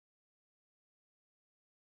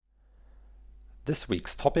This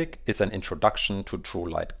week's topic is an introduction to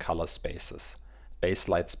Truelight color spaces,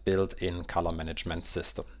 Baselight's built-in color management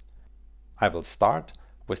system. I will start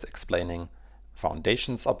with explaining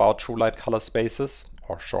foundations about Truelight color spaces,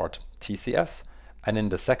 or short TCS, and in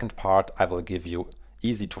the second part I will give you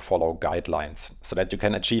easy to follow guidelines so that you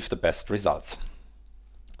can achieve the best results.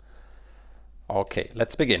 Okay,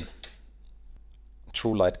 let's begin.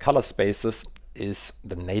 Truelight color spaces is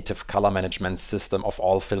the native color management system of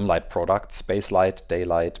all FilmLight products, Baselight,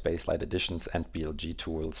 Daylight, Baselight editions and BLG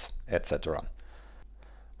tools, etc.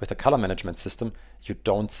 With a color management system, you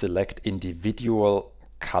don't select individual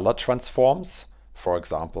color transforms, for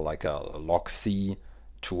example like a log C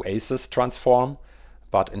to ACES transform,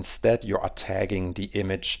 but instead you are tagging the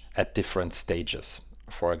image at different stages.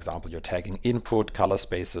 For example, you're tagging input color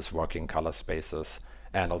spaces, working color spaces,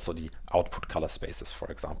 and also the output color spaces,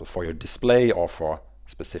 for example, for your display or for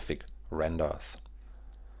specific renders.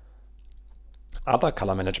 Other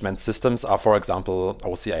color management systems are, for example,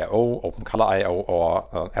 OCIO, OpenColor.io,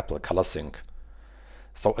 or Apple ColorSync.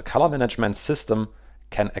 So a color management system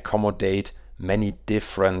can accommodate many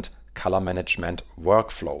different color management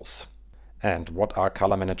workflows. And what are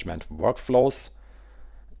color management workflows?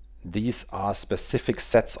 These are specific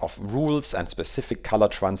sets of rules and specific color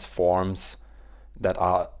transforms that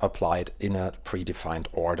are applied in a predefined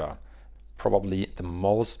order. Probably the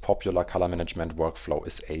most popular color management workflow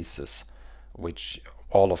is ACES, which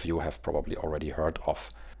all of you have probably already heard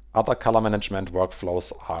of. Other color management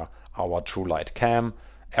workflows are our Truelight Cam,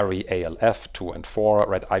 ARRI ALF 2 and 4,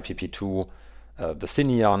 Red IPP2, the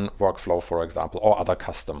Cineon workflow, for example, or other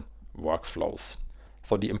custom workflows.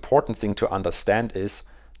 So the important thing to understand is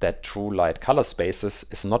that Truelight color spaces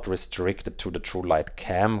is not restricted to the Truelight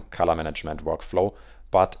Cam color management workflow,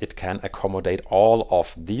 but it can accommodate all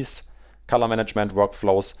of these color management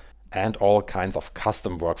workflows and all kinds of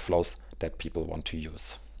custom workflows that people want to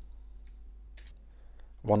use.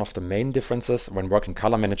 One of the main differences when working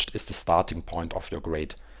color managed is the starting point of your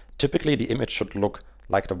grade. Typically the image should look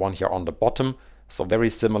like the one here on the bottom, so very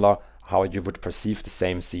similar how you would perceive the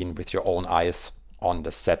same scene with your own eyes on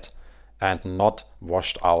the set, and not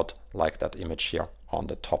washed out like that image here on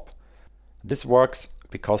the top. This works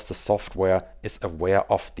because the software is aware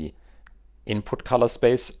of the input color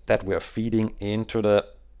space that we're feeding into the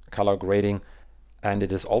color grading, and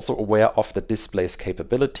it is also aware of the display's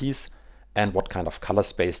capabilities and what kind of color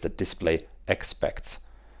space the display expects.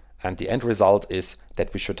 And the end result is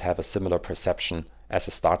that we should have a similar perception as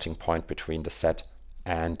a starting point between the set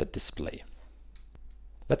and the display.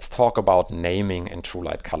 Let's talk about naming in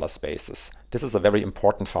Truelight color spaces. This is a very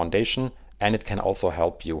important foundation and it can also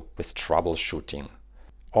help you with troubleshooting.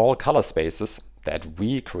 All color spaces that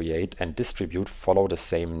we create and distribute follow the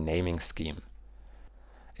same naming scheme.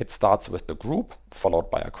 It starts with the group followed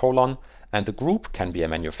by a colon, and the group can be a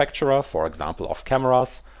manufacturer, for example of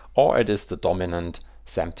cameras, or it is the dominant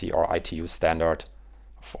SMPTE or ITU standard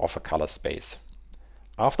of a color space.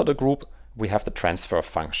 After the group we have the transfer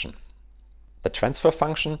function. The transfer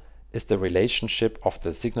function is the relationship of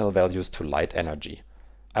the signal values to light energy.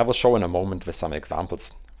 I will show in a moment with some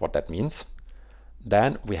examples what that means.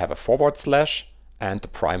 Then we have a forward slash and the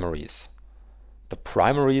primaries. The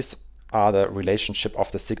primaries are the relationship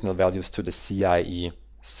of the signal values to the CIE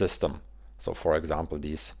system. So for example,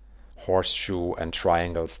 these horseshoe and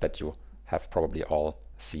triangles that you have probably all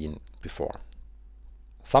seen before.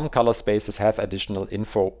 Some color spaces have additional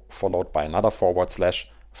info followed by another forward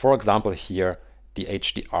slash. For example, here the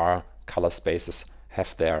HDR color spaces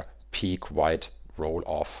have their peak white roll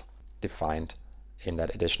off defined in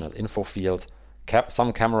that additional info field.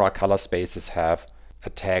 Some camera color spaces have a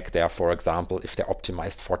tag there, for example, if they're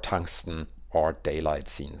optimized for tungsten or daylight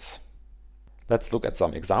scenes. Let's look at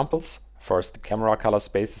some examples. First, the camera color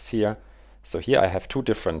spaces here. So here I have two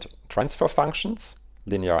different transfer functions,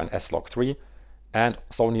 linear and S-log3, and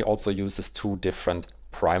Sony also uses two different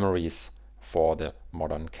primaries for the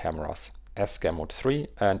modern cameras, sGamut3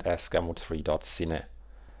 and sGamut3.cine.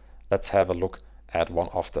 Let's have a look at one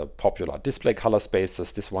of the popular display color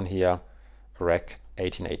spaces, this one here, Rec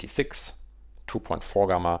 1886, 2.4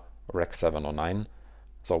 gamma, Rec 709.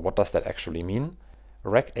 So what does that actually mean?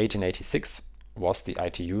 Rec 1886 was the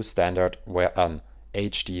ITU standard where an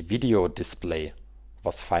HD video display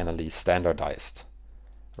was finally standardized.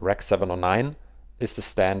 Rec 709 is the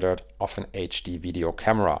standard of an HD video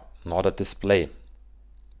camera, not a display.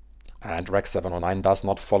 And Rec 709 does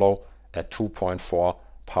not follow a 2.4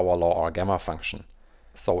 power law or gamma function.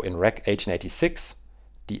 So in Rec 1886,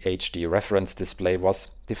 the HD reference display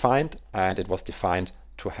was defined, and it was defined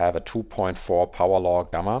to have a 2.4 power law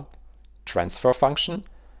gamma transfer function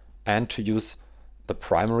and to use the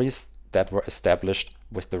primaries that were established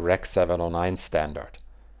with the Rec 709 standard.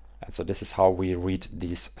 And so this is how we read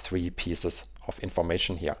these 3 pieces of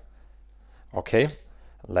information here. Okay,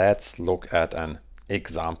 let's look at an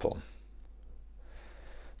example.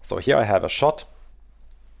 So here I have a shot,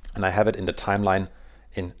 and I have it in the timeline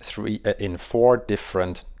in 4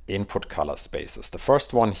 different input color spaces. The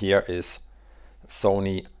first one here is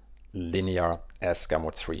Sony linear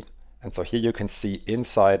S-Gamut 3. And so here you can see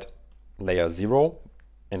inside layer 0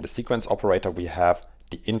 in the sequence operator we have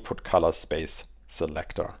the input color space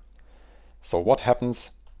selector. So what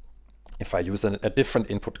happens if I use a different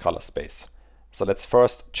input color space? So let's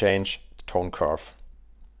first change the tone curve.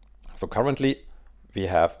 So currently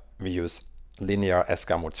we use linear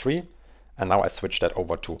S-Gamut 3, and now I switch that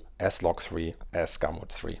over to S-Log3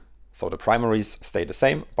 S-Gamut 3. So the primaries stay the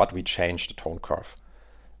same, but we change the tone curve.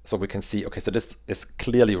 So we can see, okay, so this is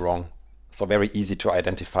clearly wrong. So very easy to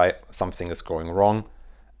identify something is going wrong,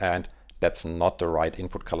 and that's not the right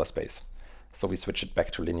input color space. So we switch it back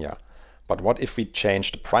to linear. But what if we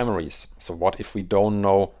change the primaries? So what if we don't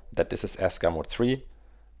know that this is S-Gamut 3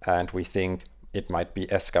 and we think it might be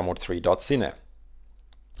S-Gamut 3.Cine?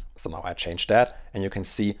 So now I change that, and you can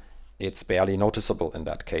see it's barely noticeable in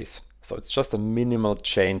that case. So it's just a minimal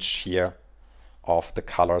change here of the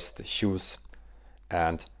colors, the hues,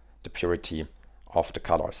 and the purity of the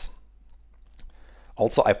colors.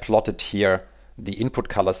 Also, I plotted here the input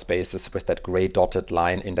color spaces with that gray dotted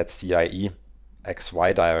line in that CIE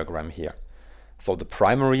XY diagram here. So the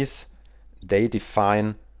primaries, they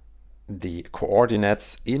define the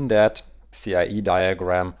coordinates in that CIE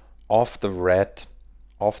diagram of the red,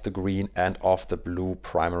 of the green, and of the blue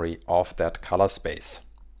primary of that color space.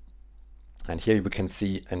 And here we can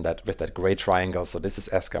see in that with that gray triangle, so this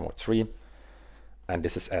is S-Gamut 3 and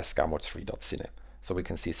this is S-Gamut 3.Cine. So we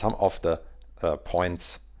can see some of the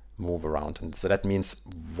points move around. And so that means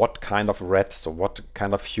what kind of red, so what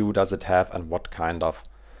kind of hue does it have, and what kind of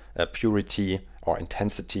purity or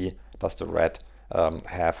intensity does the red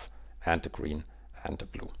have, and the green and the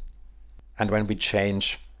blue. And when we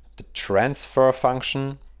change the transfer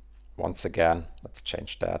function, once again, let's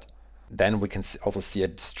change that, then we can also see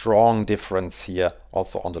a strong difference here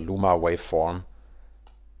also on the Luma waveform.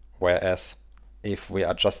 Whereas if we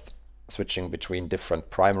are just switching between different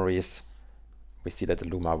primaries, we see that the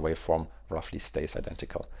Luma waveform roughly stays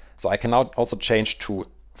identical. So I can now also change to,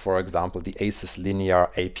 for example, the ACES linear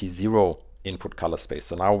AP0 input color space.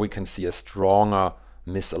 So now we can see a stronger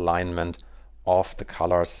misalignment of the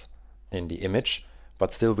colors in the image,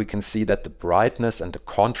 but still we can see that the brightness and the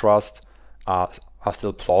contrast are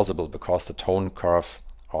still plausible because the tone curve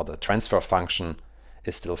or the transfer function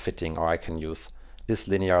is still fitting. Or I can use this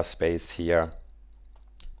linear space here,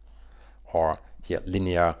 or here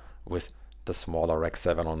linear with the smaller Rec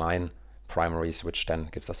 709 primaries, which then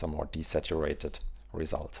gives us a more desaturated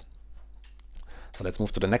result. So let's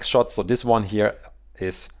move to the next shot. So this one here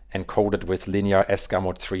is encoded with linear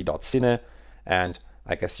S-Gamut 3.Cine, and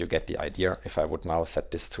I guess you get the idea. If I would now set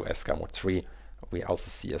this to S-Gamut 3, we also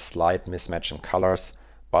see a slight mismatch in colors,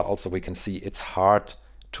 but also we can see it's hard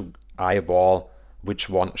to eyeball which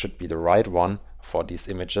one should be the right one for these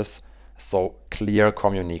images. So clear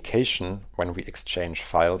communication when we exchange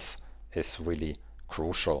files is really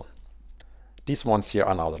crucial. These ones here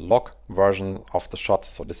are now the log version of the shot.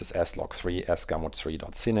 So this is S-Log3 S-Gamut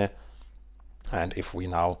 3.Cine. And if we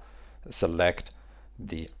now select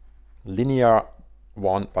the linear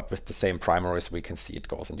one, but with the same primaries, we can see it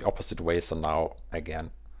goes in the opposite way. So now,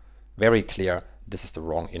 again, very clear, this is the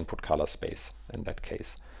wrong input color space in that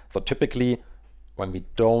case. So typically, when we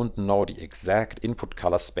don't know the exact input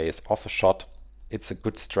color space of a shot, it's a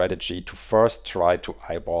good strategy to first try to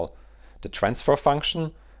eyeball the transfer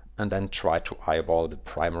function and then try to eyeball the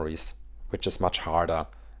primaries, which is much harder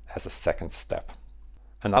as a second step.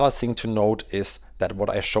 Another thing to note is that what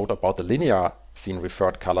I showed about the linear scene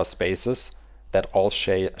referred color spaces that all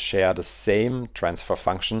share the same transfer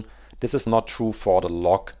function, this is not true for the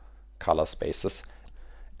log color spaces.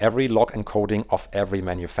 Every log encoding of every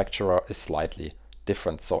manufacturer is slightly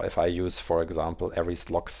different. So if I use, for example, every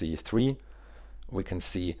log C3, we can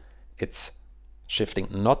see it's shifting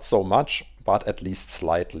not so much, but at least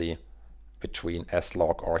slightly between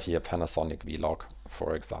S-Log or here Panasonic V-Log,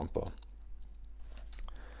 for example.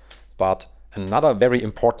 But another very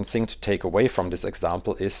important thing to take away from this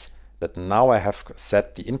example is that now I have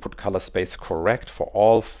set the input color space correct for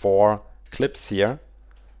all 4 clips here.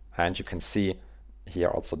 And you can see here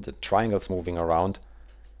also the triangles moving around.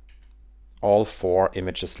 All 4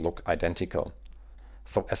 images look identical.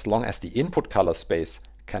 So as long as the input color space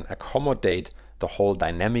can accommodate the whole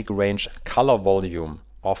dynamic range and color volume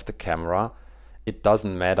of the camera, it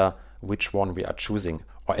doesn't matter which one we are choosing,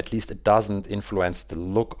 or at least it doesn't influence the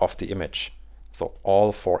look of the image. So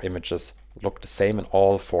all 4 images look the same and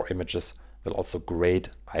all 4 images will also grade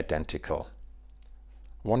identical.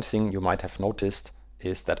 One thing you might have noticed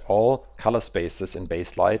is that all color spaces in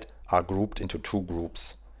Baselight are grouped into 2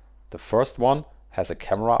 groups. The first one has a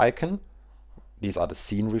camera icon. These are the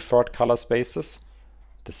scene referred color spaces.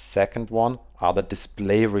 The second one are the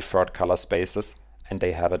display referred color spaces, and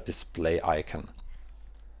they have a display icon.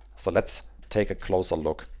 So let's take a closer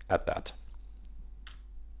look at that.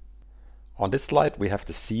 On this slide we have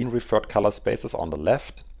the scene referred color spaces on the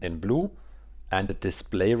left in blue and the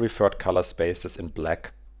display referred color spaces in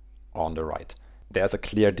black on the right. There's a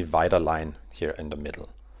clear divider line here in the middle.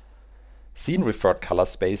 Scene referred color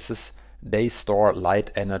spaces, they store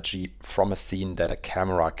light energy from a scene that a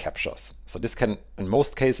camera captures. So this can, in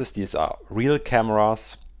most cases, these are real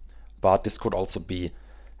cameras, but this could also be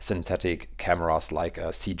synthetic cameras like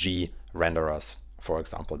CG renderers, for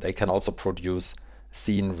example. They can also produce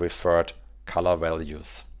scene referred color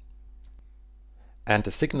values. And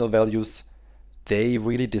the signal values, they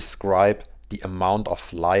really describe the amount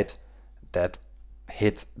of light that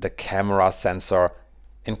hit the camera sensor.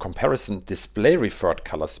 In comparison, display referred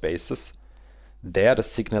color spaces, there the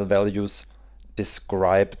signal values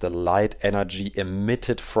describe the light energy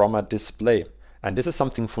emitted from a display. And this is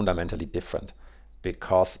something fundamentally different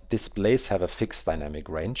because displays have a fixed dynamic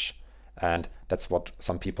range, and that's what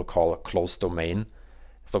some people call a closed domain.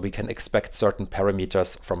 So we can expect certain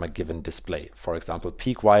parameters from a given display, for example,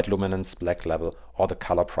 peak white luminance, black level, or the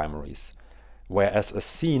color primaries. Whereas a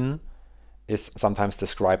scene is sometimes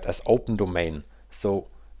described as open domain. So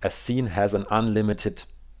a scene has an unlimited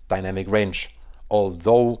dynamic range,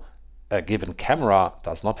 although a given camera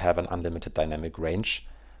does not have an unlimited dynamic range.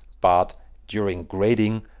 But during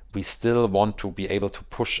grading, we still want to be able to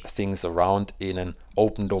push things around in an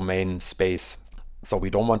open domain space. So we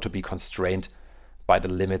don't want to be constrained by the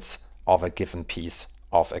limits of a given piece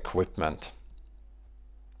of equipment.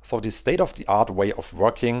 So the state-of-the-art way of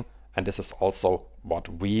working, and this is also what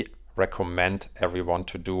we recommend everyone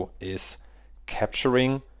to do, is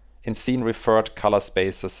capturing in scene referred color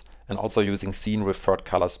spaces and also using scene referred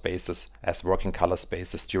color spaces as working color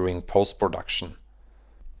spaces during post-production.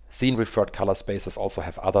 Scene referred color spaces also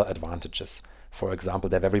have other advantages. For example,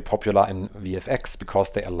 they're very popular in VFX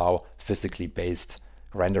because they allow physically based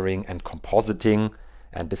rendering and compositing,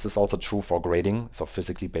 and this is also true for grading. So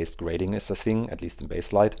physically based grading is a thing, at least in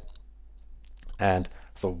Baselight. And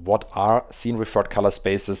so what are scene referred color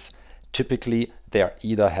spaces? Typically they are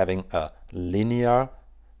either having a linear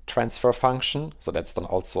transfer function, so that's then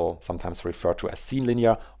also sometimes referred to as scene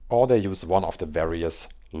linear, or they use one of the various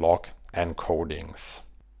log encodings.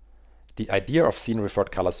 The idea of scene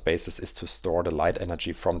referred color spaces is to store the light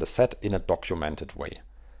energy from the set in a documented way.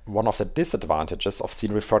 One of the disadvantages of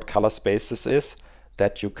scene referred color spaces is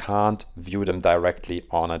that you can't view them directly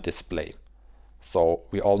on a display. So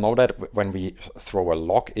we all know that when we throw a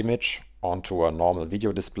log image onto a normal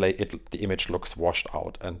video display, the image looks washed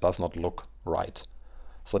out and does not look right.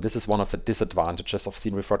 So this is one of the disadvantages of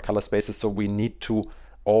scene referred color spaces. So we need to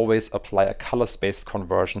always apply a color space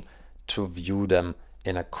conversion to view them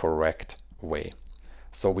in a correct way.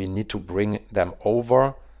 So we need to bring them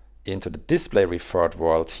over into the display referred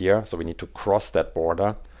world here. So we need to cross that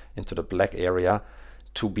border into the black area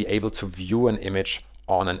to be able to view an image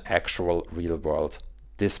on an actual real world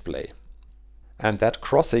display. And that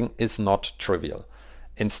crossing is not trivial.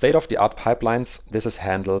 In state-of-the-art pipelines, this is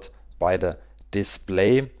handled by the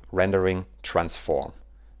Display Rendering Transform,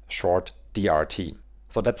 short DRT.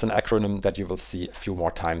 So that's an acronym that you will see a few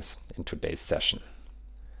more times in today's session.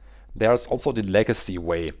 There's also the legacy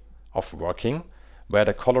way of working, where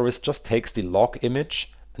the colorist just takes the log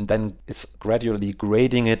image and then is gradually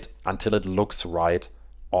grading it until it looks right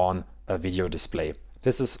on a video display.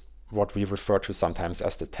 This is what we refer to sometimes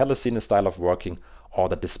as the telecine style of working or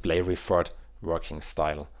the display referred working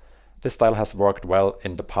style. This style has worked well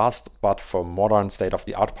in the past, but for modern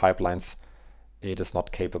state-of-the-art pipelines, it is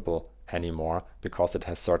not capable anymore because it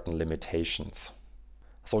has certain limitations.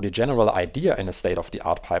 So the general idea in a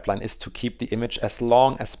state-of-the-art pipeline is to keep the image as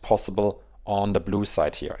long as possible on the blue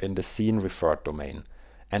side here in the scene referred domain.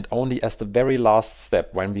 And only as the very last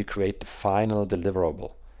step, when we create the final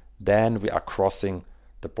deliverable, then we are crossing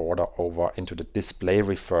the border over into the display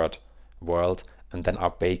referred world and then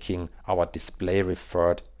are baking our display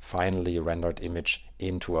referred finally rendered image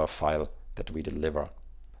into a file that we deliver.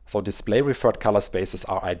 So display referred color spaces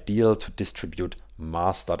are ideal to distribute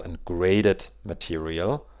mastered and graded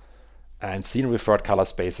material, and scene referred color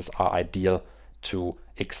spaces are ideal to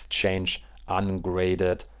exchange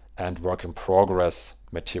ungraded and work in progress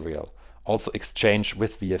material. Also, exchange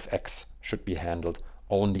with VFX should be handled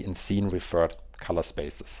only in scene-referred color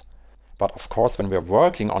spaces. But of course, when we're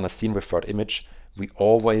working on a scene-referred image, we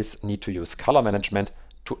always need to use color management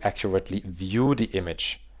to accurately view the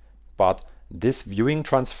image. But this viewing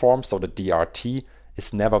transform, so the DRT,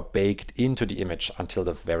 is never baked into the image until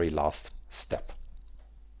the very last step.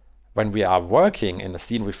 When we are working in a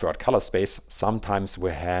scene-referred color space, sometimes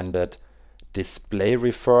we're handed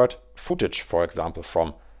display-referred footage, for example,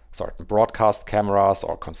 from certain broadcast cameras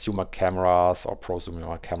or consumer cameras or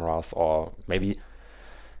prosumer cameras, or maybe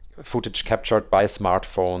footage captured by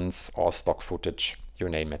smartphones or stock footage, you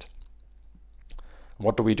name it.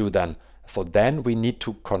 What do we do then? So then we need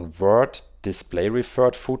to convert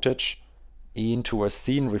display-referred footage into a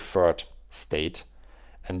scene-referred state.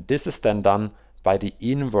 And this is then done by the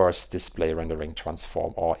inverse display rendering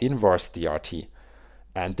transform, or inverse DRT.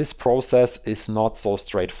 And this process is not so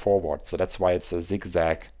straightforward. So that's why it's a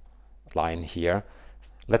zigzag line here.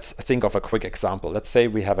 Let's think of a quick example. Let's say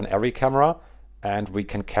we have an ARRI camera and we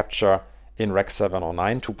can capture in Rec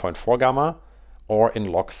 709 2.4 gamma or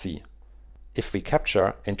in log C. If we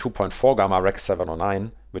capture in 2.4 gamma Rec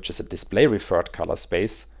 709, which is a display referred color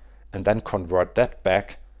space, and then convert that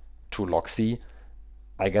back to log C,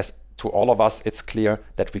 I guess to all of us it's clear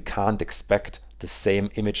that we can't expect the same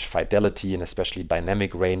image fidelity and especially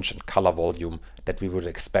dynamic range and color volume that we would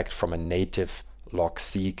expect from a native log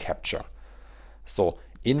C capture. So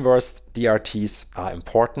inverse DRTs are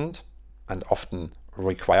important and often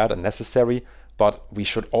required and necessary, but we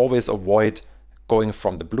should always avoid going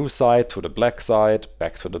from the blue side to the black side,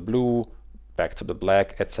 back to the blue, back to the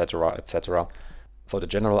black, etc., etc. So the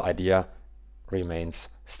general idea remains: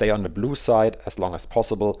 stay on the blue side as long as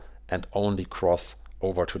possible and only cross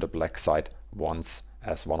over to the black side once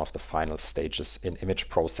as one of the final stages in image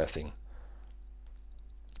processing.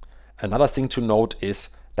 Another thing to note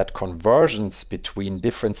is that conversions between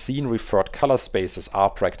different scene referred color spaces are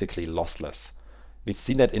practically lossless. We've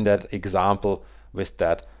seen that in that example with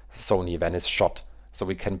that Sony Venice shot. So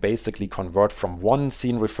we can basically convert from one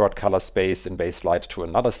scene referred color space in Baselight to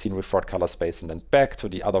another scene referred color space and then back to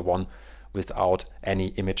the other one without any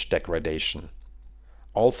image degradation.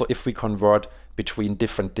 Also, if we convert between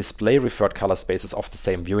different display referred color spaces of the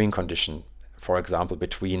same viewing condition, for example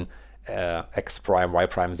between X prime, Y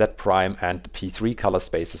prime, Z prime and the P3 color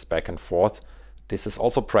spaces back and forth, this is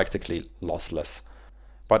also practically lossless.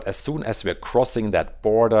 But as soon as we're crossing that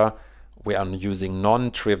border, we are using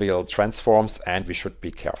non-trivial transforms and we should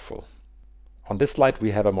be careful. On this slide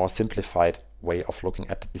we have a more simplified way of looking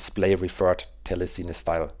at the display referred telecine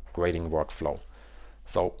style grading workflow.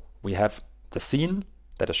 So we have the scene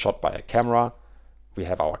that is shot by a camera, we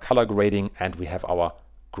have our color grading, and we have our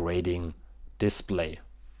grading display.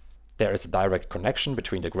 There is a direct connection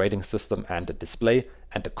between the grading system and the display,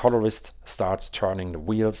 and the colorist starts turning the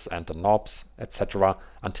wheels and the knobs, etc.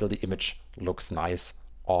 until the image looks nice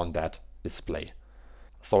on that display.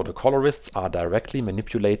 So the colorists are directly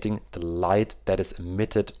manipulating the light that is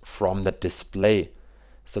emitted from the display.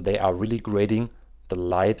 So they are really grading the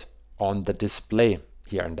light on the display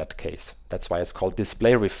here in that case. That's why it's called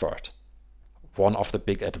display referred. One of the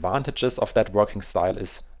big advantages of that working style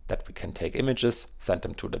is that we can take images, send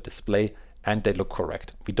them to the display, and they look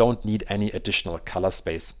correct. We don't need any additional color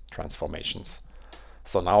space transformations.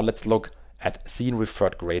 So now let's look at scene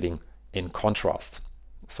referred grading in contrast.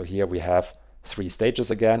 So here we have three stages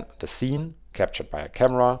again: the scene captured by a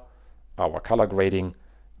camera, our color grading,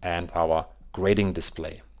 and our grading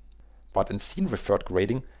display. But in scene referred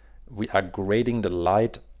grading, we are grading the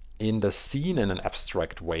light in the scene in an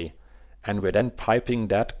abstract way, and we're then piping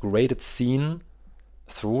that graded scene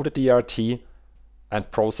through the DRT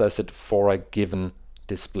and process it for a given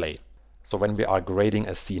display. So when we are grading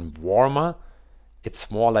a scene warmer,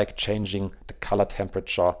 it's more like changing the color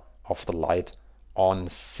temperature of the light on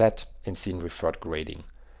set in scene referred grading.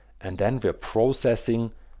 And then we're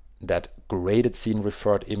processing that graded scene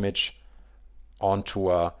referred image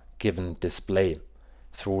onto a given display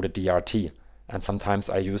through the DRT. And sometimes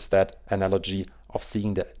I use that analogy of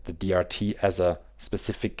seeing the DRT as a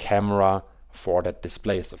specific camera for that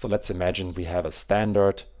display. So let's imagine we have a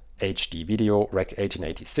standard HD video Rec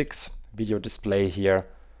 1886 video display here,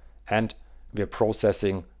 and we're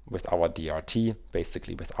processing with our DRT,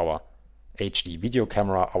 basically with our HD video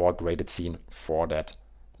camera, our graded scene for that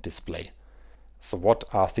display. So what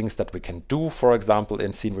are things that we can do? For example,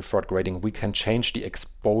 in scene referred grading, we can change the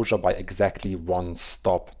exposure by exactly one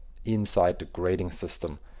stop inside the grading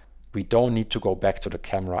system. We don't need to go back to the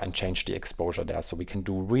camera and change the exposure there. So we can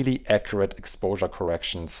do really accurate exposure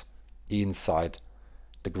corrections inside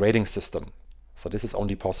the grading system. So this is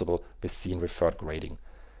only possible with scene referred grading.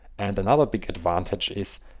 And another big advantage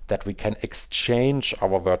is that we can exchange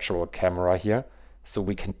our virtual camera here. So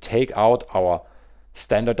we can take out our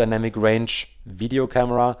standard dynamic range video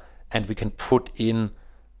camera and we can put in,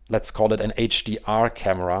 let's call it an HDR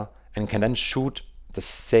camera, and can then shoot the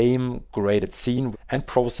same graded scene and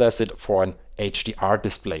process it for an HDR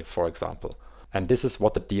display, for example. And this is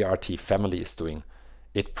what the DRT family is doing.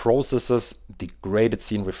 It processes the graded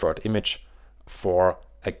scene referred image for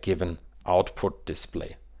a given output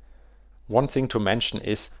display. One thing to mention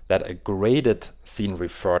is that a graded scene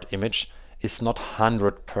referred image is not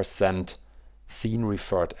 100% scene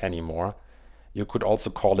referred anymore. You could also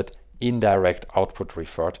call it indirect output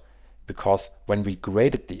referred, because when we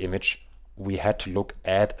graded the image, we had to look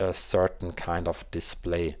at a certain kind of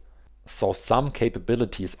display. So some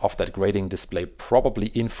capabilities of that grading display probably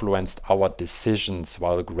influenced our decisions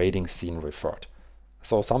while grading scene referred.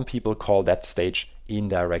 So some people call that stage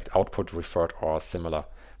indirect output referred or similar,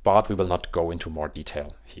 but we will not go into more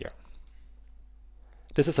detail here.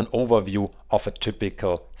 This is an overview of a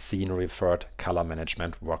typical scene referred color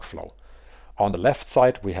management workflow. On the left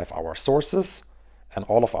side, we have our sources, and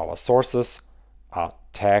all of our sources are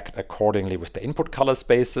tagged accordingly with the input color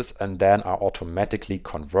spaces and then are automatically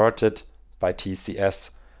converted by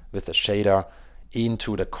TCS with a shader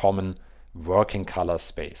into the common working color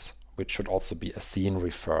space, which should also be a scene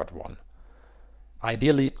referred one.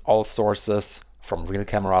 Ideally, all sources from real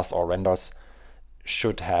cameras or renders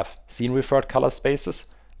should have scene referred color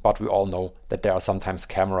spaces, but we all know that there are sometimes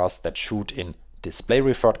cameras that shoot in display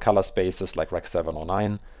referred color spaces like Rec.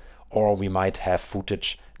 709, or we might have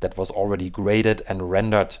footage that was already graded and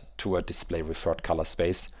rendered to a display referred color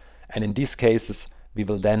space. And in these cases, we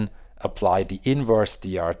will then apply the inverse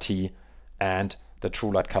DRT and the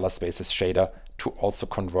Truelight color spaces shader to also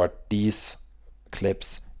convert these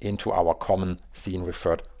clips into our common scene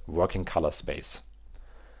referred working color space.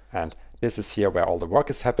 And this is here where all the work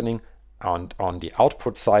is happening. And on the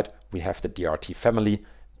output side, we have the DRT family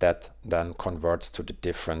that then converts to the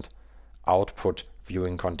different output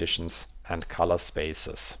viewing conditions and color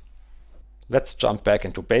spaces. Let's jump back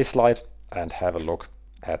into Baselight and have a look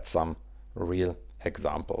at some real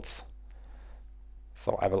examples.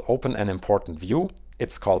 So I will open an important view.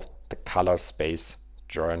 It's called the color space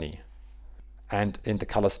journey. And in the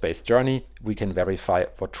color space journey, we can verify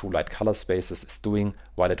what Truelight color spaces is doing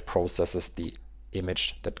while it processes the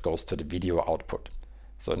image that goes to the video output.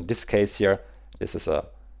 So in this case here, this is a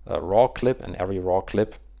raw clip, an ARRI raw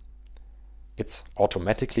clip. It's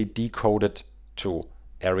automatically decoded to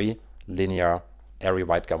ARRI linear ARRI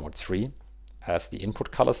white gamut 3 as the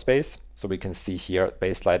input color space. So we can see here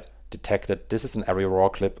Baselight detected this is an ARRI raw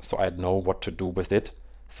clip, so I know what to do with it.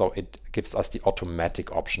 So it gives us the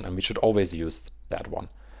automatic option, and we should always use that one.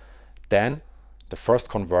 Then the first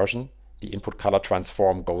conversion, the input color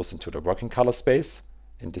transform, goes into the working color space.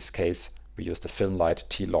 In this case, we use the FilmLight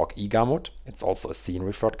T-Log E gamut. It's also a scene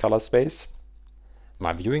referred color space.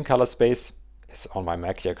 My viewing color space is on my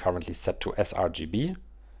Mac here currently set to sRGB.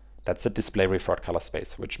 That's a display referred color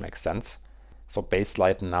space, which makes sense. So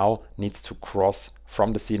Baselight now needs to cross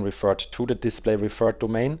from the scene referred to the display referred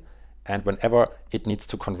domain. And whenever it needs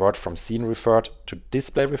to convert from scene referred to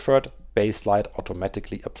display referred, Baselight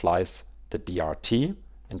automatically applies the DRT.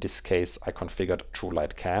 In this case, I configured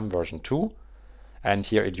Truelight Cam version 2. And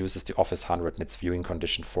here it uses the Office 100 nits viewing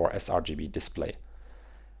condition for sRGB display.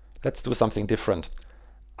 Let's do something different.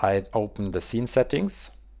 I open the scene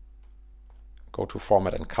settings, go to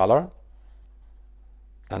Format and Color.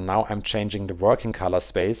 And now I'm changing the working color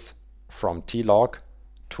space from T-Log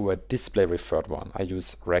to a display referred one. I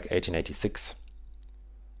use Rec. 1886.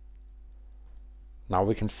 Now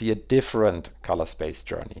we can see a different color space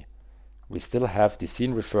journey. We still have the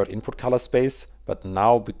scene referred input color space, but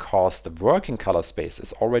now because the working color space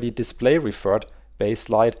is already display referred,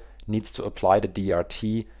 Baselight needs to apply the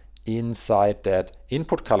DRT inside that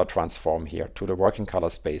input color transform here to the working color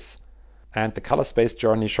space. And the color space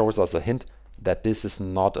journey shows us a hint that this is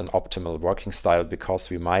not an optimal working style,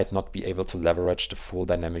 because we might not be able to leverage the full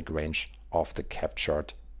dynamic range of the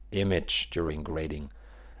captured image during grading.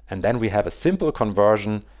 And then we have a simple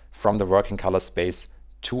conversion from the working color space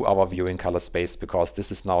to our viewing color space, because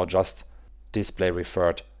this is now just display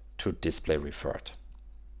referred to display referred.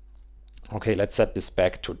 Okay, let's set this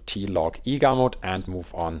back to T-Log E gamut and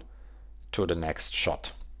move on to the next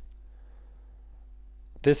shot.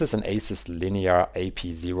 This is an ASUS Linear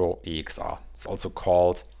AP0 EXR. It's also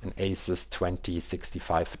called an ASUS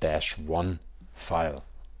 2065-1 file.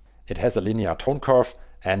 It has a linear tone curve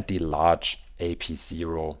and the large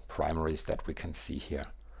AP0 primaries that we can see here.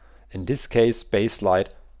 In this case, Baselight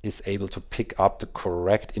is able to pick up the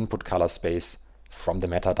correct input color space from the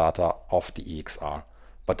metadata of the EXR.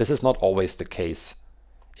 But this is not always the case.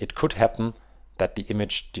 It could happen that the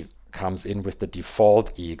image comes in with the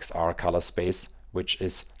default EXR color space, which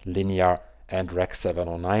is linear and Rec.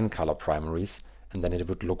 709 color primaries, and then it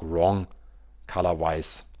would look wrong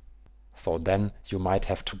color-wise. So then you might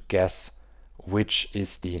have to guess which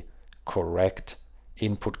is the correct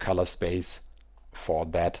input color space for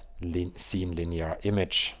that scene linear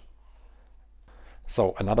image.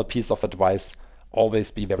 So another piece of advice,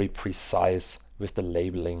 always be very precise with the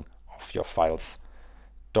labeling of your files.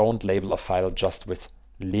 Don't label a file just with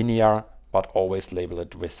linear, but always label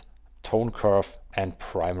it with tone curve and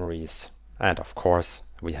primaries. And of course,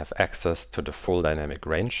 we have access to the full dynamic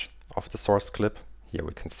range of the source clip. Here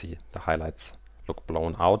we can see the highlights look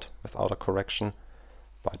blown out without a correction.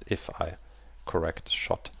 But if I correct the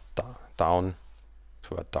shot down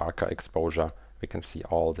to a darker exposure, we can see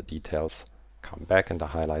all the details come back in the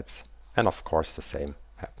highlights. And of course, the same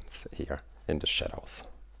happens here in the shadows.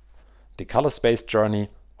 The color space journey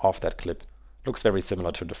of that clip looks very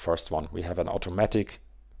similar to the first one. We have an automatic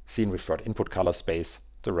scene referred input color space.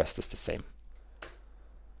 The rest is the same.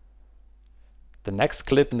 The next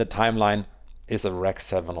clip in the timeline is a Rec.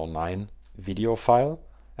 709 video file.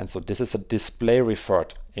 And so this is a display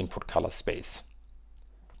referred input color space.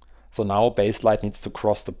 So now Baselight needs to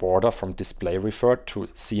cross the border from display referred to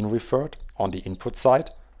scene referred on the input side.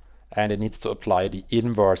 And it needs to apply the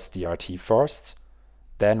inverse DRT first.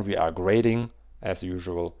 Then we are grading as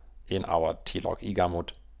usual in our T-log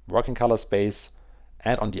egamut working color space.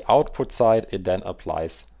 And on the output side, it then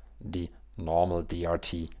applies the normal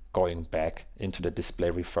DRT going back into the display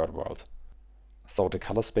referred world. So the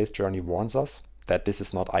color space journey warns us that this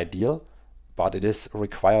is not ideal, but it is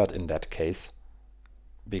required in that case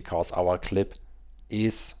because our clip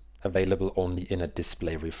is available only in a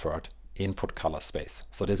display referred input color space.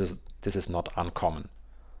 So this is not uncommon.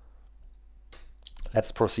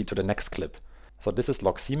 Let's proceed to the next clip. So this is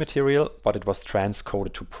log C material, but it was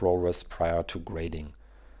transcoded to ProRes prior to grading.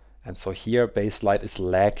 And so here Baselight is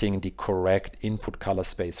lacking the correct input color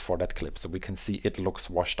space for that clip. So we can see it looks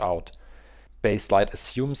washed out. Baselight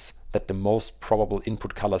assumes that the most probable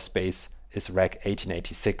input color space is Rec.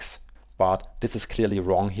 1886, but this is clearly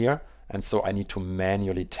wrong here. And so I need to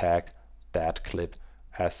manually tag that clip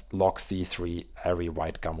as log C3 Arri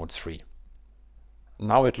white gamut 3.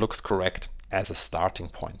 Now it looks correct as a starting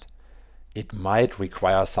point. It might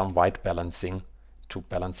require some white balancing to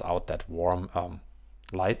balance out that warm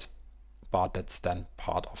light, but that's then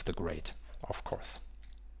part of the grade, of course.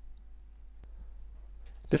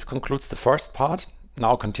 This concludes the first part.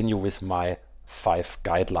 Now continue with my 5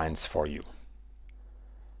 guidelines for you.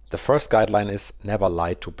 The first guideline is never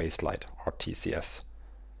lie to Baselight or TCS.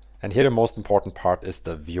 And here the most important part is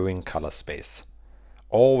the viewing color space.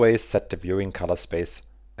 Always set the viewing color space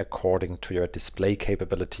according to your display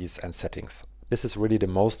capabilities and settings. This is really the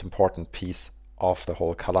most important piece of the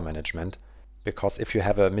whole color management, because if you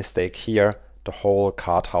have a mistake here, the whole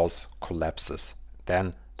card house collapses.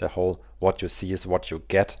 Then the whole what you see is what you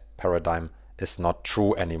get paradigm is not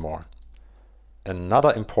true anymore.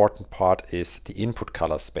 Another important part is the input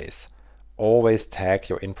color space. Always tag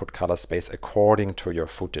your input color space according to your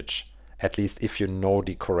footage, at least if you know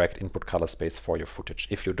the correct input color space for your footage.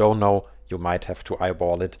 If you don't know, you might have to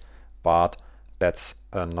eyeball it, but that's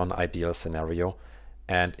a non-ideal scenario.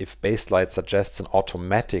 And if Baselight suggests an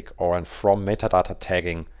automatic or an from metadata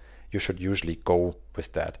tagging, you should usually go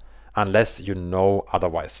with that, unless you know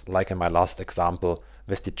otherwise, like in my last example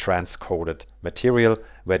with the transcoded material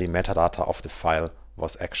where the metadata of the file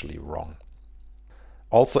was actually wrong.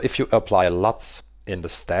 Also, if you apply LUTs in the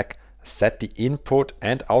stack, set the input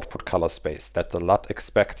and output color space that the LUT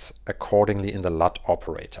expects accordingly in the LUT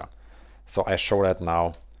operator. So I show that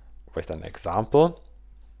now with an example.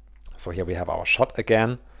 So here we have our shot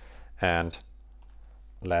again, and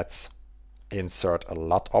let's insert a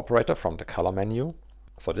LUT operator from the color menu.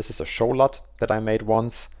 So this is a show LUT that I made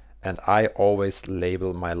once, and I always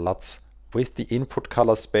label my LUTs with the input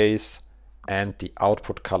color space and the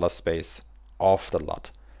output color space of the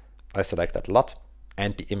LUT. I select that LUT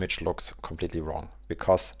and the image looks completely wrong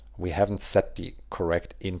because we haven't set the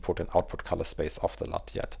correct input and output color space of the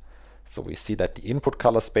LUT yet. So we see that the input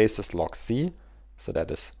color space is log C, so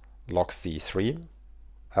that is log C3,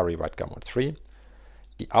 Arri white gamut 3.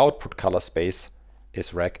 The output color space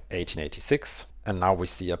is Rec. 1886, and now we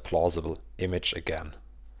see a plausible image again.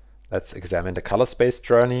 Let's examine the color space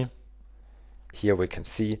journey. Here we can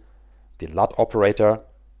see the LUT operator.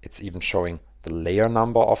 It's even showing the layer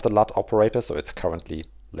number of the LUT operator, so it's currently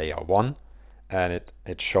layer 1, and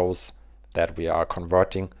it shows that we are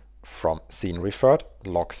converting from scene referred,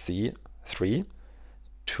 log C3,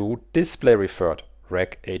 to display referred,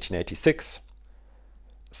 rec 1886.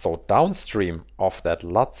 So downstream of that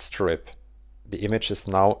LUT strip, the image is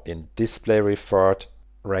now in display referred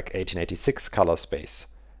rec 1886 color space.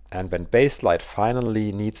 And when Baselight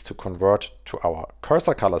finally needs to convert to our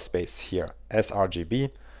cursor color space here as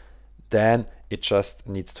RGB, then it just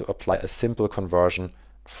needs to apply a simple conversion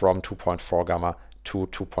from 2.4 gamma to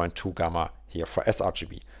 2.2 gamma here for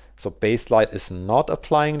sRGB. So Baselight is not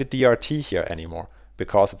applying the DRT here anymore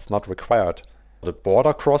because it's not required. The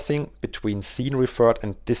border crossing between scene referred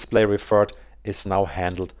and display referred is now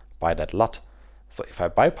handled by that LUT. So if I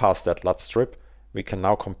bypass that LUT strip, we can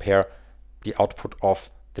now compare the output of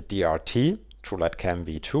the DRT, Truelight Cam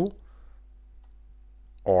V2,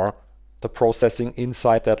 or the processing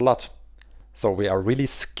inside that LUT. So we are really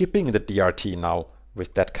skipping the DRT now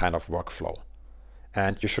with that kind of workflow.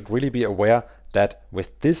 And you should really be aware that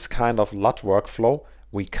with this kind of LUT workflow,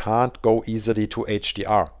 we can't go easily to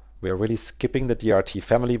HDR. We are really skipping the DRT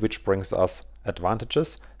family, which brings us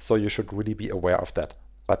advantages. So you should really be aware of that.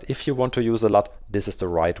 But if you want to use a LUT, this is the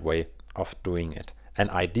right way of doing it. And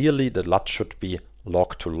ideally, the LUT should be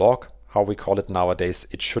log to log, how we call it nowadays.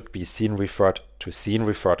 It should be scene referred to scene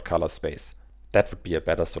referred color space. That would be a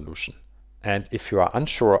better solution. And if you are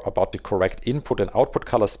unsure about the correct input and output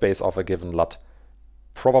color space of a given LUT,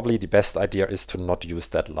 probably the best idea is to not use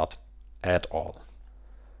that LUT at all.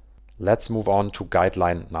 Let's move on to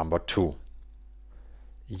guideline number 2.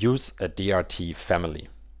 Use a DRT family.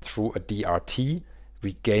 Through a DRT,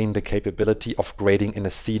 we gain the capability of grading in a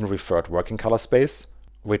scene-referred working color space,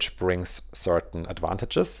 which brings certain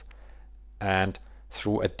advantages. And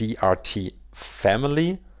through a DRT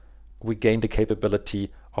family, we gain the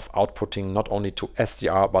capability of outputting not only to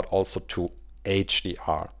SDR, but also to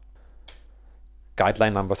HDR.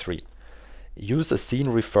 Guideline number 3. Use a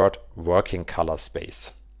scene-referred working color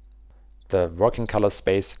space. The working color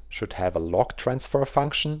space should have a log transfer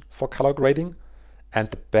function for color grading, and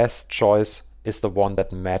the best choice is the one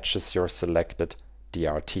that matches your selected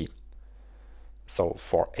DRT. So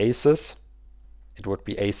for ACES, it would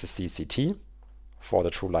be ACES CCT. For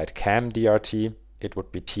the Truelight Cam DRT, it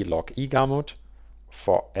would be T-log E gamut.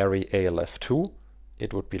 For ARRI ALF2,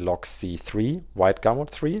 it would be log C3 white gamut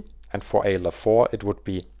 3. And for ALF4, it would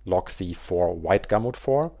be log C4 white gamut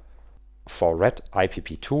 4. For red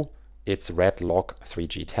IPP2, it's red log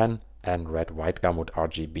 3G10 and red white gamut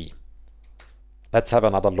RGB. Let's have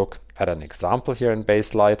another look at an example here in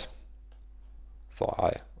Baselight. So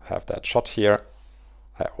I have that shot here.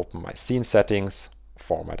 I open my scene settings,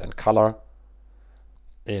 format and color.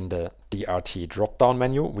 In the DRT drop-down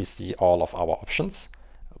menu, we see all of our options,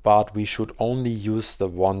 but we should only use the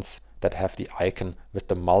ones that have the icon with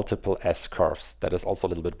the multiple S curves. That is also a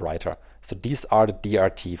little bit brighter. So these are the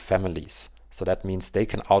DRT families. So that means they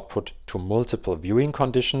can output to multiple viewing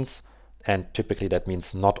conditions, and typically that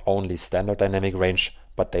means not only standard dynamic range,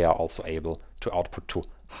 but they are also able to output to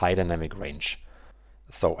high dynamic range.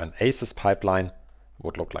 So an ACES pipeline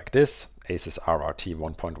would look like this: ACES RRT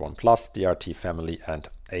 1.1 plus, DRT family, and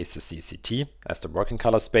ACES CCT as the working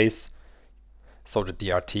color space. So the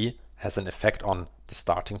DRT has an effect on the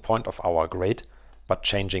starting point of our grade, but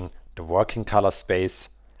changing the working color space,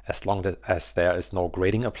 as long as there is no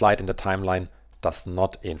grading applied in the timeline, does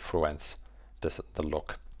not influence the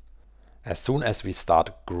look. As soon as we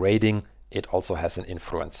start grading, it also has an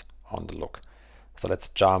influence on the look. So let's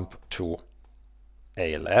jump to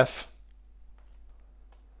ALF,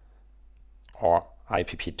 or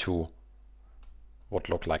IPP2 would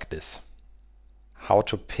look like this. How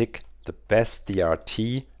to pick the best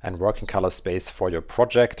DRT and working color space for your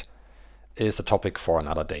project is a topic for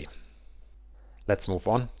another day. Let's move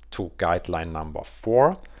on to guideline number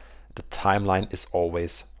 4. The timeline is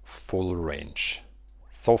always full range.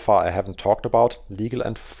 So far I haven't talked about legal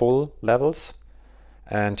and full levels.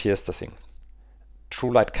 And here's the thing.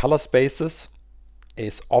 Truelight color spaces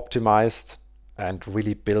is optimized and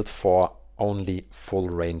really built for only full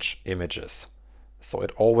range images. So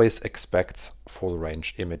it always expects full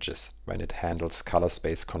range images when it handles color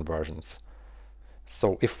space conversions.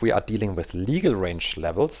 So if we are dealing with legal range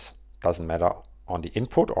levels, doesn't matter on the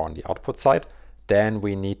input or on the output side, then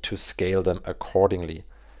we need to scale them accordingly.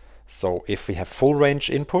 So if we have full range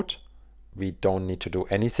input, we don't need to do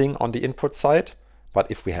anything on the input side. But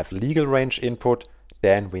if we have legal range input,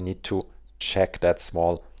 then we need to check that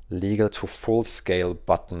small legal to full scale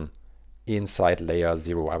button inside layer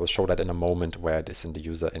 0. I will show that in a moment where it is in the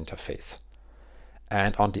user interface.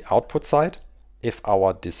 And on the output side, if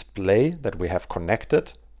our display that we have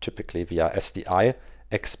connected, typically via SDI,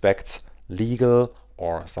 expects legal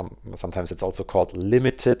or sometimes it's also called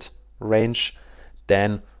limited range,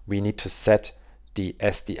 then we need to set the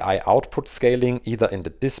SDI output scaling either in the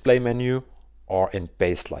display menu or in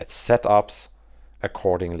Baselight setups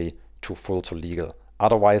accordingly to full to legal.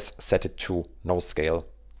 Otherwise, set it to no scale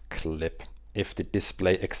clip if the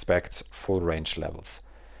display expects full range levels.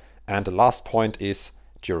 And the last point is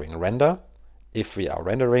during render. If we are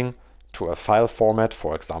rendering to a file format,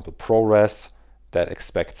 for example ProRes, that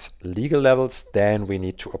expects legal levels, then we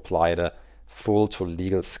need to apply the full to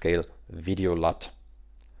legal scale video LUT.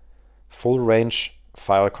 Full range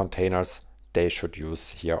file containers, they should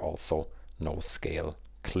use here also no scale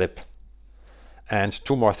clip. And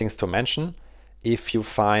two more things to mention. If you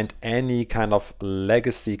find any kind of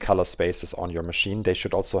legacy color spaces on your machine, they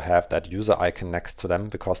should also have that user icon next to them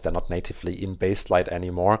because they're not natively in Baselight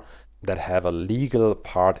anymore, that have a legal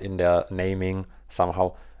part in their naming.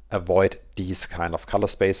 Somehow avoid these kind of color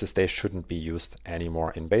spaces. They shouldn't be used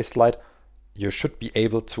anymore in Baselight. You should be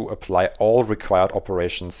able to apply all required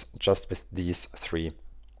operations just with these three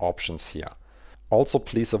options here. Also,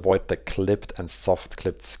 please avoid the clipped and soft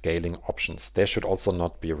clipped scaling options. They should also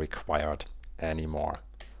not be required anymore.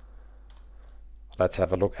 Let's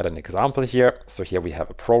have a look at an example here. So here we have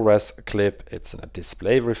a ProRes clip. It's in a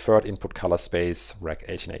display referred input color space, Rec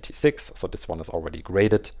 1886. So this one is already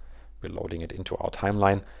graded. We're loading it into our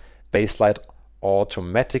timeline. Baselight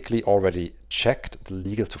automatically already checked the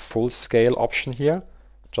legal to full scale option here,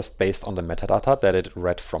 just based on the metadata that it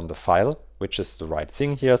read from the file, which is the right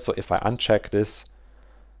thing here. So if I uncheck this,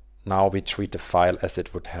 now we treat the file as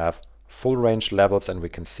it would have full range levels, and we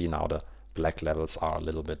can see now the black levels are a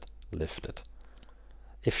little bit lifted.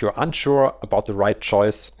 If you're unsure about the right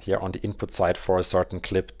choice here on the input side for a certain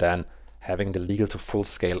clip, then having the legal to full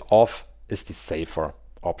scale off is the safer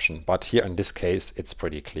option. But here in this case, it's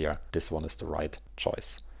pretty clear this one is the right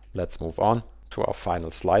choice. Let's move on to our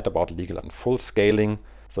final slide about legal and full scaling.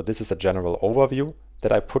 So this is a general overview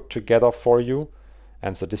that I put together for you.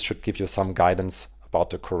 And so this should give you some guidance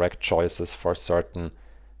about the correct choices for certain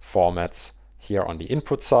formats here on the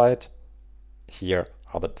input side. Here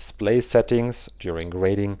are the display settings during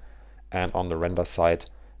grading, and on the render side,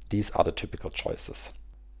 these are the typical choices.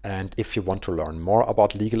 And if you want to learn more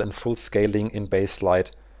about legal and full scaling in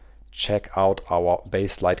Baselight, check out our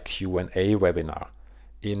Baselight Q&A webinar.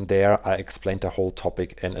 In there, I explained the whole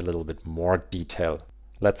topic in a little bit more detail.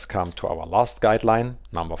 Let's come to our last guideline,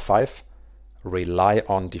 number 5, rely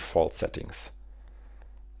on default settings.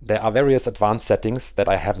 There are various advanced settings that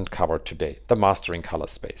I haven't covered today. The mastering color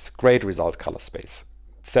space, grade result color space,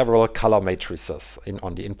 several color matrices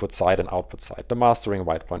on the input side and output side, the mastering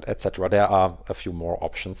white point, etc. There are a few more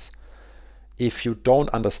options. If you don't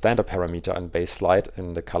understand a parameter in Baselight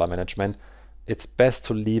in the color management, it's best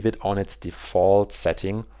to leave it on its default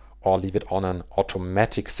setting or leave it on an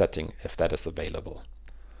automatic setting if that is available.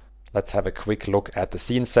 Let's have a quick look at the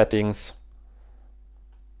scene settings.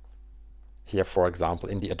 Here, for example,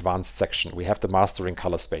 in the advanced section, we have the mastering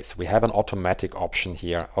color space. We have an automatic option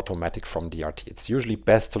here, automatic from DRT. It's usually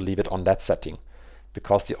best to leave it on that setting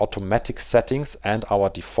because the automatic settings and our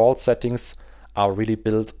default settings are really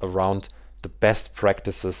built around the best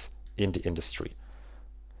practices in the industry.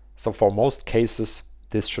 So for most cases,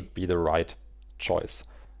 this should be the right choice.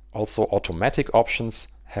 Also, automatic options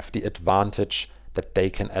have the advantage that they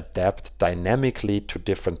can adapt dynamically to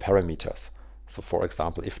different parameters. So for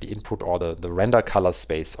example, if the input or the render color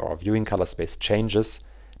space or viewing color space changes,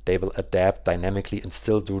 they will adapt dynamically and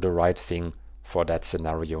still do the right thing for that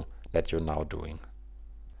scenario that you're now doing.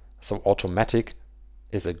 So automatic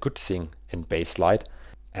is a good thing in Baselight,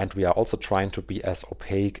 and we are also trying to be as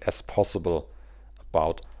opaque as possible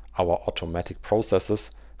about our automatic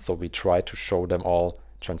processes. So we try to show them all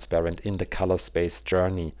transparent in the color space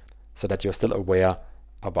journey so that you're still aware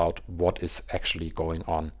about what is actually going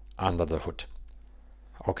on under the hood.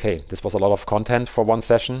 Okay, this was a lot of content for one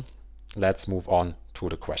session. Let's move on to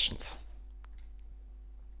the questions.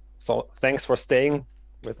 So thanks for staying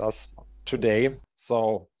with us today.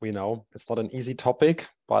 So we know it's not an easy topic,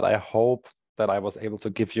 but I hope that I was able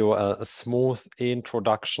to give you a smooth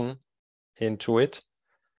introduction into it.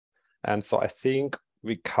 And so I think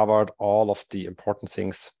we covered all of the important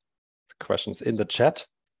things, questions in the chat.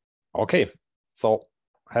 Okay, so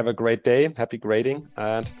have a great day, happy grading,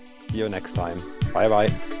 and see you next time.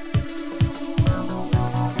 Bye-bye.